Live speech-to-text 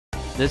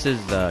This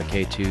is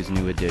K2's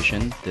new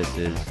edition. This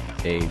is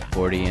a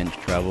 40-inch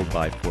travel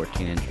by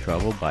 14-inch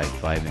travel by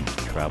 5-inch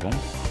travel.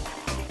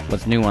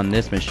 What's new on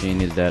this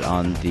machine is that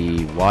on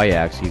the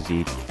y-axis,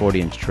 the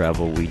 40-inch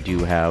travel, we do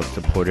have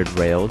supported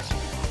rails.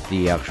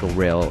 The actual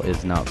rail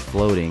is not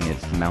floating,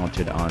 it's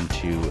mounted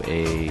onto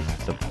a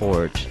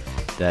support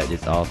that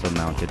is also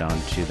mounted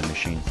onto the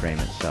machine frame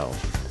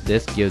itself.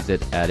 This gives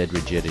it added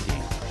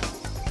rigidity.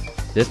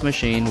 This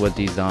machine was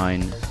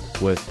designed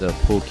with the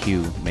Pool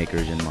Cue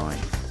makers in mind.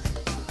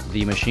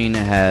 The machine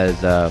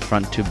has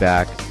front to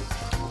back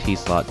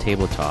T-slot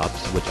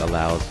tabletops, which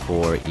allows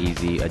for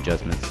easy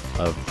adjustments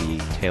of the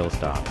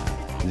tailstop.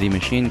 The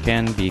machine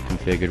can be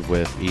configured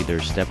with either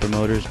stepper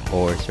motors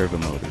or servo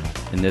motors.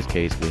 In this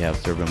case, we have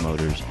servo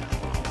motors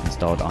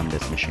installed on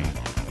this machine.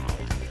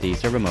 The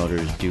servo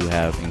motors do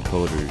have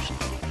encoders.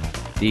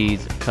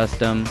 These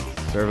custom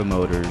servo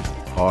motors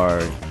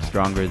are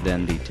stronger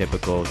than the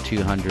typical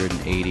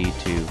 280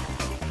 to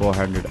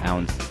 400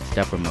 ounce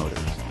stepper motors.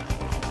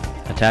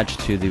 Attached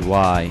to the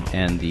Y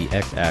and the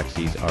X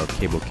axes are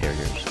cable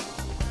carriers.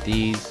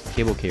 These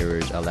cable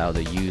carriers allow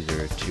the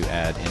user to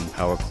add in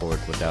power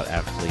cords without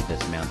actually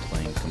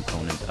dismantling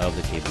components of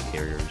the cable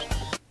carriers.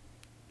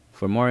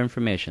 For more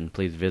information,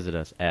 please visit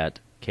us at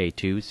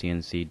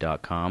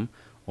k2cnc.com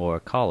or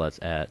call us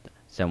at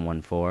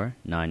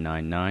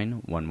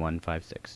 714-999-1156.